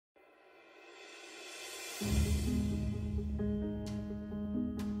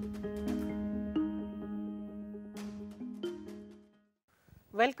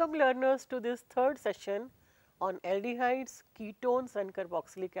Welcome learners to this third session on aldehydes, ketones and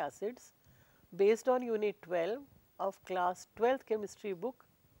carboxylic acids based on unit 12 of class 12th chemistry book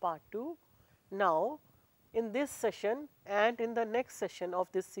part 2. Now, in this session and in the next session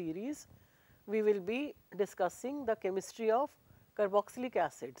of this series, we will be discussing the chemistry of carboxylic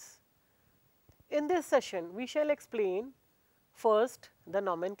acids. In this session, we shall explain first the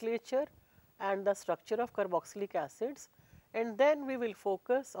nomenclature and the structure of carboxylic acids, and then we will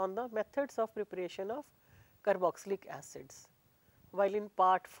focus on the methods of preparation of carboxylic acids. While in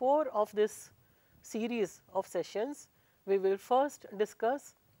part 4 of this series of sessions, we will first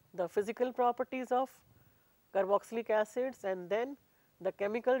discuss the physical properties of carboxylic acids and then the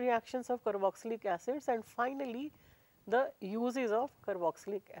chemical reactions of carboxylic acids and finally the uses of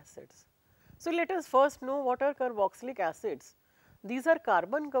carboxylic acids. So, let us first know what are carboxylic acids. These are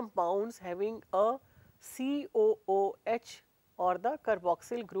carbon compounds having a COOH or the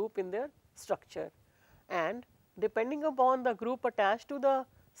carboxyl group in their structure, and depending upon the group attached to the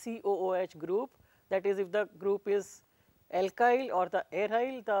COOH group, that is if the group is alkyl or the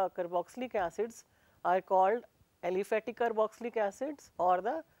aryl, the carboxylic acids are called aliphatic carboxylic acids or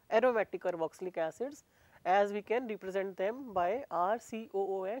the aromatic carboxylic acids, as we can represent them by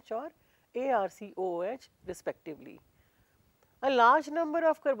RCOOH or ARCOOH respectively. A large number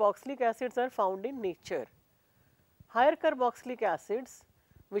of carboxylic acids are found in nature. Higher carboxylic acids,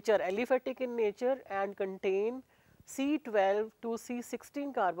 which are aliphatic in nature and contain C12 to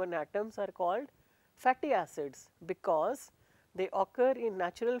C16 carbon atoms, are called fatty acids because they occur in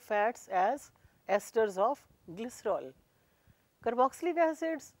natural fats as esters of glycerol. Carboxylic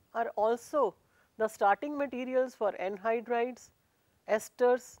acids are also the starting materials for anhydrides,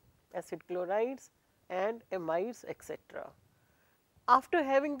 esters, acid chlorides and amides, etc. After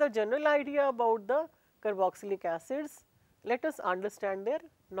having the general idea about the carboxylic acids, let us understand their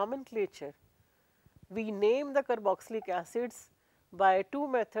nomenclature. We name the carboxylic acids by two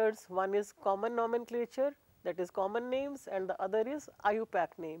methods. One is common nomenclature, that is common names, and the other is IUPAC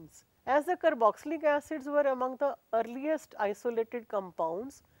names. As the carboxylic acids were among the earliest isolated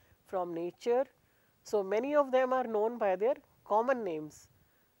compounds from nature, so many of them are known by their common names.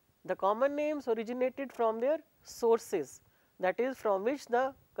 The common names originated from their sources, that is from which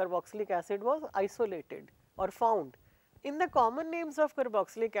the carboxylic acid was isolated or found. In the common names of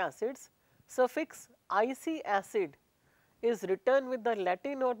carboxylic acids, suffix IC acid is written with the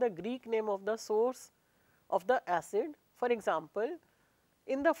Latin or the Greek name of the source of the acid. For example,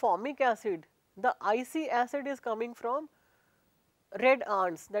 in the formic acid, the IC acid is coming from red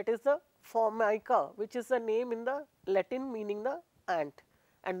ants, that is the formica, which is the name in the Latin meaning the ant,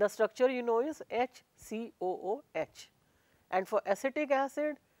 and the structure you know is HCOOH. And for acetic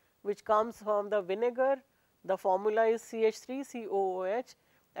acid, which comes from the vinegar, the formula is CH3COOH,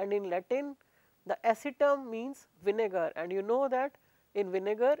 and in Latin the acetum means vinegar, and you know that in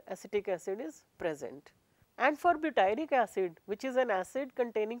vinegar acetic acid is present. And for butyric acid, which is an acid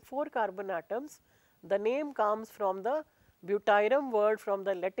containing 4 carbon atoms, the name comes from the butyrum word from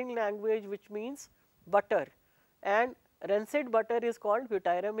the Latin language, which means butter, and rancid butter is called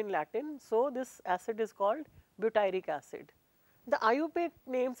butyrum in Latin. So, this acid is called butyric acid. The IUPAC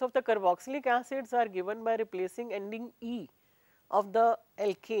names of the carboxylic acids are given by replacing ending E of the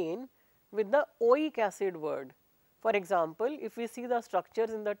alkane with the oic acid word. For example, if we see the structures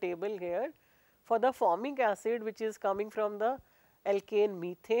in the table here, for the formic acid, which is coming from the alkane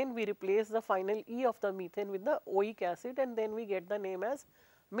methane, we replace the final E of the methane with the oic acid, and then we get the name as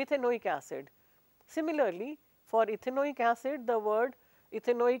methanoic acid. Similarly, for ethanoic acid, the word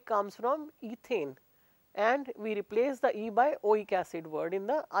ethanoic comes from ethane, and we replace the E by oic acid word in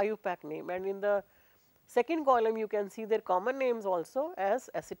the IUPAC name, and in the second column you can see their common names also as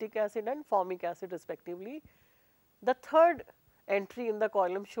acetic acid and formic acid respectively. The third entry in the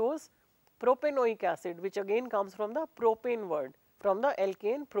column shows propanoic acid, which again comes from the propane word from the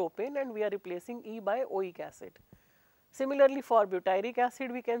alkane propane, and we are replacing E by oic acid. Similarly, for butyric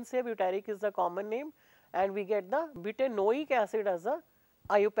acid we can say butyric is the common name and we get the butanoic acid as the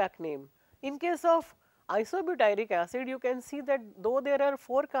IUPAC name. In case of isobutyric acid, you can see that though there are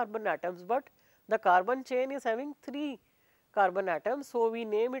 4 carbon atoms, but the carbon chain is having 3 carbon atoms. So, we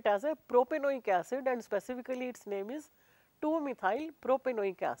name it as a propanoic acid, and specifically its name is 2-methyl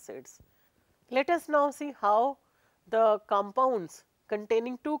propanoic acids. Let us now see how the compounds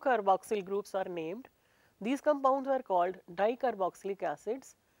containing 2 carboxyl groups are named. These compounds are called dicarboxylic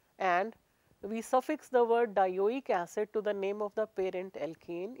acids, and we suffix the word dioic acid to the name of the parent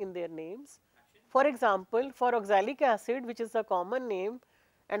alkane in their names. For example, for oxalic acid, which is the common name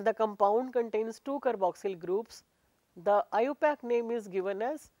and the compound contains 2 carboxyl groups, the IUPAC name is given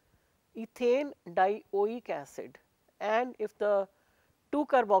as ethane dioic acid, and if the two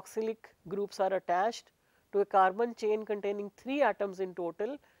carboxylic groups are attached to a carbon chain containing 3 atoms in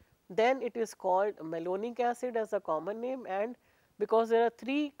total, then it is called malonic acid as a common name, and because there are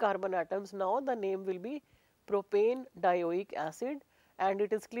 3 carbon atoms now, the name will be propane dioic acid, and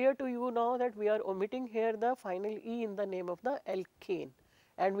it is clear to you now that we are omitting here the final E in the name of the alkane,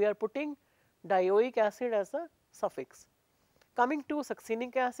 and we are putting dioic acid as a suffix. Coming to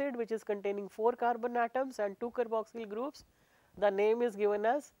succinic acid, which is containing 4 carbon atoms and 2 carboxyl groups, the name is given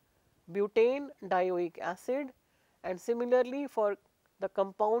as butane dioic acid, and similarly for the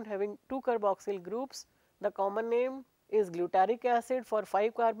compound having 2 carboxyl groups, the common name is glutaric acid for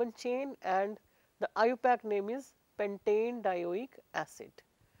 5 carbon chain, and the IUPAC name is pentane dioic acid.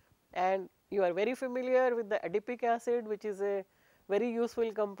 And you are very familiar with the adipic acid, which is a very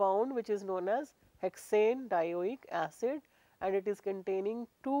useful compound which is known as hexane dioic acid, and it is containing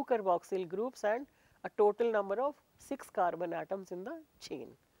 2 carboxyl groups and a total number of 6 carbon atoms in the chain.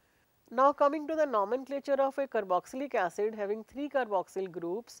 Now coming to the nomenclature of a carboxylic acid having 3 carboxyl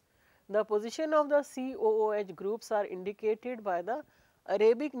groups, the position of the COOH groups are indicated by the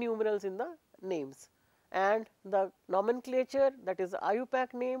Arabic numerals in the names, and the nomenclature, that is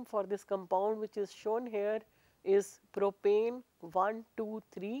IUPAC name for this compound which is shown here, is propane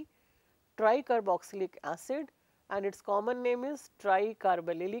 1,2,3 tricarboxylic acid, and its common name is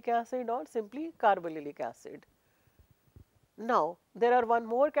tricarboxylic acid or simply carboxylic acid. Now, there are one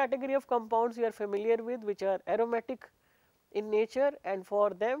more category of compounds you are familiar with, which are aromatic in nature, and for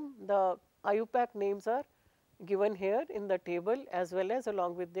them the IUPAC names are given here in the table as well as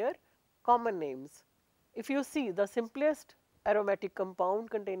along with their common names. If you see, the simplest aromatic compound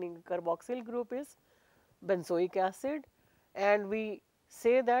containing a carboxyl group is benzoic acid, and we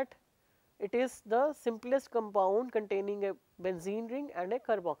say that it is the simplest compound containing a benzene ring and a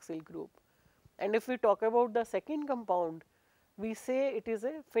carboxyl group. And if we talk about the second compound, we say it is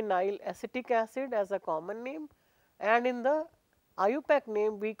a phenyl acetic acid as a common name, and in the IUPAC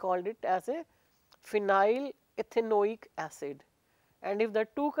name we called it as a phenyl ethanoic acid. And if the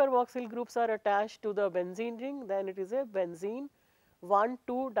 2 carboxyl groups are attached to the benzene ring, then it is a benzene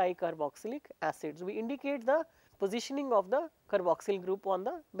 1,2 dicarboxylic acids. We indicate the positioning of the carboxyl group on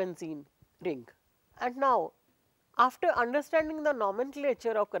the benzene ring. And now, after understanding the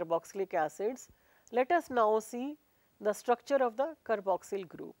nomenclature of carboxylic acids, let us now see the structure of the carboxyl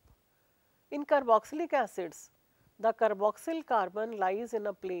group. In carboxylic acids, the carboxyl carbon lies in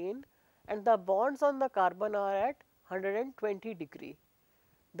a plane and the bonds on the carbon are at 120 degree.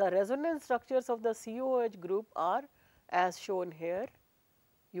 The resonance structures of the COOH group are as shown here.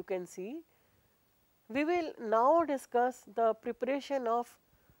 You can see. We will now discuss the preparation of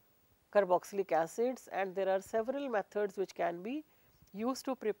carboxylic acids, and there are several methods which can be used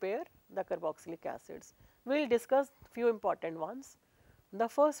to prepare the carboxylic acids. We will discuss few important ones. The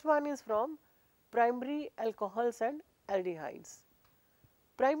first one is from primary alcohols and aldehydes.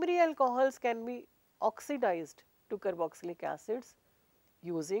 Primary alcohols can be oxidized to carboxylic acids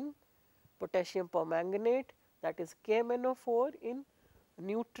using potassium permanganate, that is KMnO4, in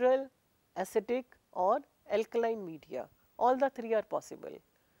neutral, acidic or alkaline media. All the 3 are possible.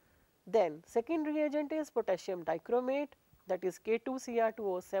 Then second reagent is potassium dichromate, that is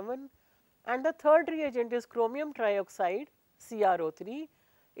K2Cr2O7, and the third reagent is chromium trioxide CrO3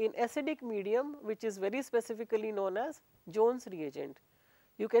 in acidic medium, which is very specifically known as Jones reagent.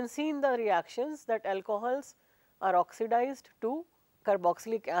 You can see in the reactions that alcohols are oxidized to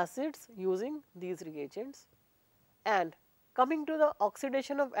carboxylic acids using these reagents. And coming to the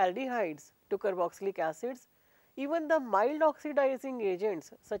oxidation of aldehydes to carboxylic acids, even the mild oxidizing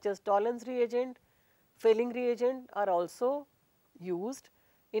agents such as Tollens reagent, Fehling reagent are also used.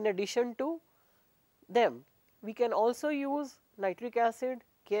 In addition to them, we can also use nitric acid,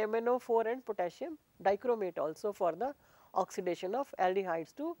 KMnO4 and potassium dichromate also for the oxidation of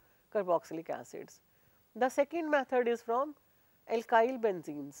aldehydes to carboxylic acids. The second method is from alkyl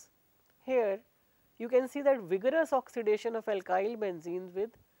benzenes. Here you can see that vigorous oxidation of alkyl benzenes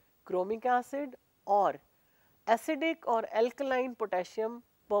with chromic acid or acidic or alkaline potassium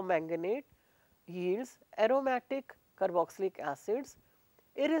permanganate yields aromatic carboxylic acids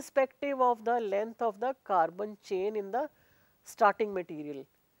irrespective of the length of the carbon chain in the starting material.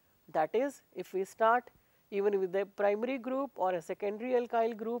 That is, if we start even with a primary group or a secondary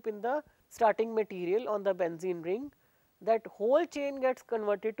alkyl group in the starting material on the benzene ring, that whole chain gets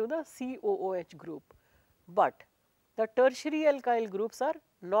converted to the COOH group, but the tertiary alkyl groups are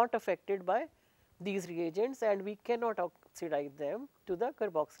not affected by these reagents and we cannot oxidize them to the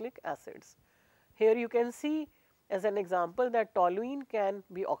carboxylic acids. Here you can see as an example that toluene can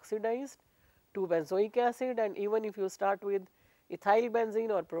be oxidized to benzoic acid, and even if you start with ethyl benzene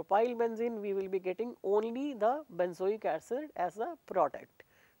or propyl benzene, we will be getting only the benzoic acid as a product.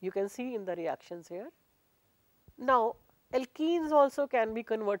 You can see in the reactions here. Now, alkenes also can be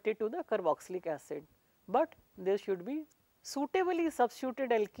converted to the carboxylic acid, but there should be suitably substituted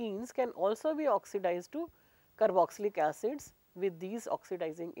alkenes can also be oxidized to carboxylic acids with these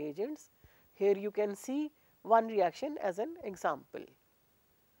oxidizing agents. Here you can see one reaction as an example.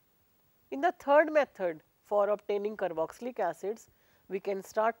 In the third method for obtaining carboxylic acids, we can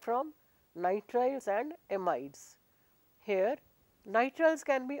start from nitriles and amides. Here, nitriles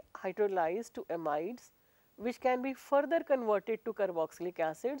can be hydrolyzed to amides, which can be further converted to carboxylic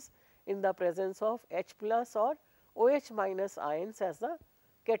acids in the presence of H plus or OH minus ions as the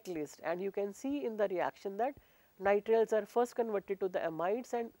catalyst, and you can see in the reaction that nitriles are first converted to the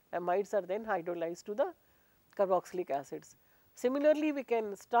amides and amides are then hydrolyzed to the carboxylic acids. Similarly, we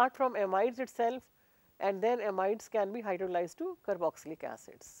can start from amides itself and then amides can be hydrolyzed to carboxylic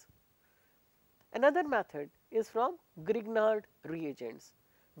acids. Another method is from Grignard reagents.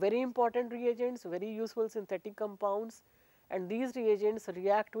 Very important reagents, very useful synthetic compounds, and these reagents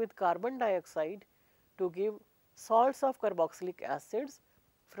react with carbon dioxide to give salts of carboxylic acids,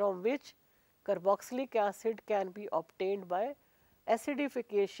 from which carboxylic acid can be obtained by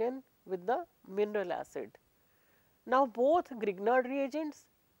acidification with the mineral acid. Now, both Grignard reagents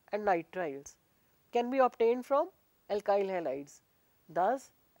and nitriles can be obtained from alkyl halides.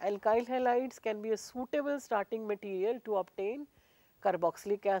 Thus, alkyl halides can be a suitable starting material to obtain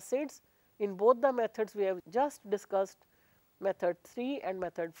carboxylic acids. In both the methods we have just discussed, method 3 and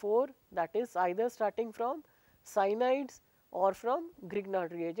method 4, that is either starting from cyanides or from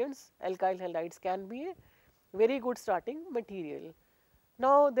Grignard reagents, alkyl halides can be a very good starting material.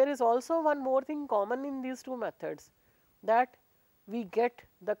 Now, there is also one more thing common in these two methods, that we get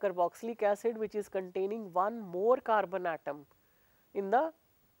the carboxylic acid which is containing one more carbon atom in the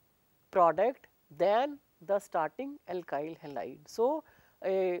product than the starting alkyl halide. So,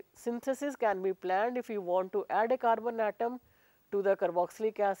 a synthesis can be planned. If you want to add a carbon atom to the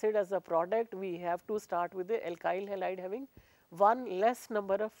carboxylic acid as a product, we have to start with the alkyl halide having one less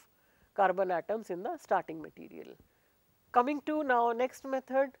number of carbon atoms in the starting material. Coming to now next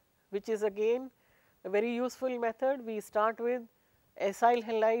method, which is again a very useful method, we start with acyl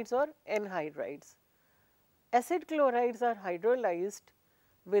halides or anhydrides. Acid chlorides are hydrolyzed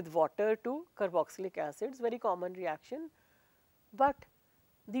with water to carboxylic acids, very common reaction, but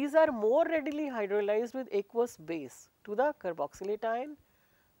these are more readily hydrolyzed with aqueous base to the carboxylate ion,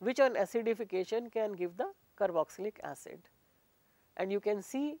 which on acidification can give the carboxylic acid. And you can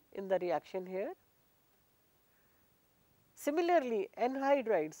see in the reaction here. Similarly,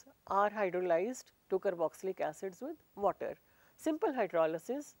 anhydrides are hydrolyzed to carboxylic acids with water. Simple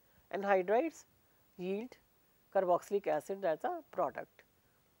hydrolysis, anhydrides yield carboxylic acid as a product.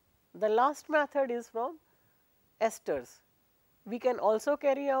 The last method is from esters. We can also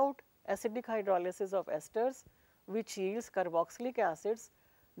carry out acidic hydrolysis of esters, which yields carboxylic acids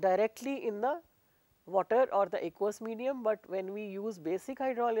directly in the water or the aqueous medium, but when we use basic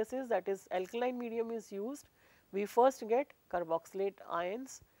hydrolysis, that is alkaline medium is used, we first get carboxylate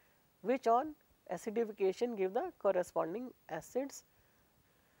ions, which on acidification give the corresponding acids.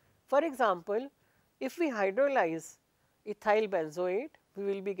 For example, if we hydrolyze ethyl benzoate, we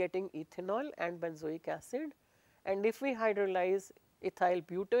will be getting ethanol and benzoic acid, and if we hydrolyze ethyl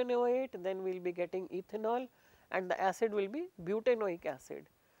butanoate, then we will be getting ethanol and the acid will be butanoic acid.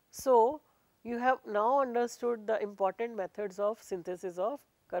 So, you have now understood the important methods of synthesis of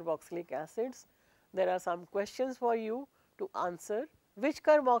carboxylic acids. There are some questions for you to answer. Which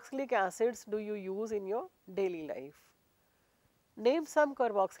carboxylic acids do you use in your daily life? Name some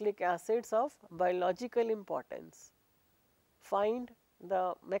carboxylic acids of biological importance. Find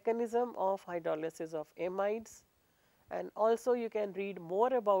the mechanism of hydrolysis of amides, and also you can read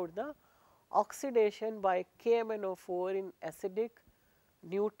more about the oxidation by KMnO4 in acidic,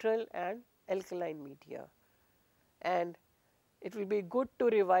 neutral and alkaline media. And it will be good to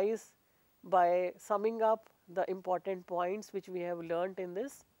revise by summing up the important points which we have learnt in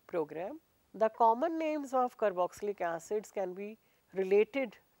this program. The common names of carboxylic acids can be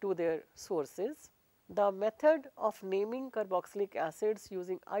related to their sources. The method of naming carboxylic acids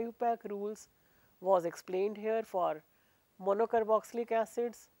using IUPAC rules was explained here for monocarboxylic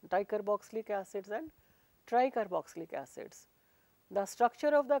acids, dicarboxylic acids and tricarboxylic acids. The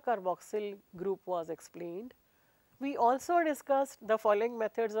structure of the carboxyl group was explained. We also discussed the following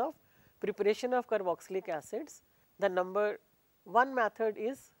methods of preparation of carboxylic acids. The number One method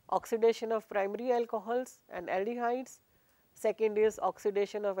is oxidation of primary alcohols and aldehydes, second is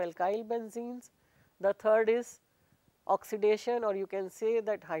oxidation of alkyl benzenes, the third is oxidation, or you can say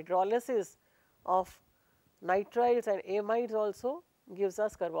that hydrolysis of nitriles and amides also gives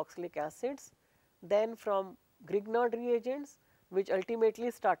us carboxylic acids. Then from Grignard reagents, which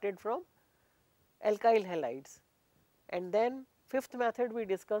ultimately started from alkyl halides, and then fifth method we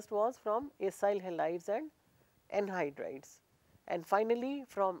discussed was from acyl halides and anhydrides, and finally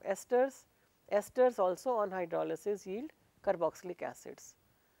from esters. Esters also on hydrolysis yield carboxylic acids.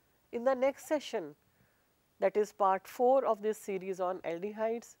 In the next session, that is part 4 of this series on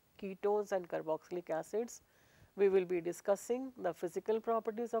aldehydes, ketones and carboxylic acids, we will be discussing the physical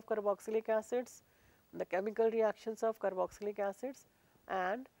properties of carboxylic acids, the chemical reactions of carboxylic acids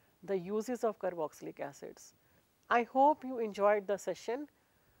and the uses of carboxylic acids. I hope you enjoyed the session.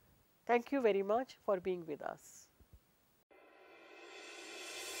 Thank you very much for being with us.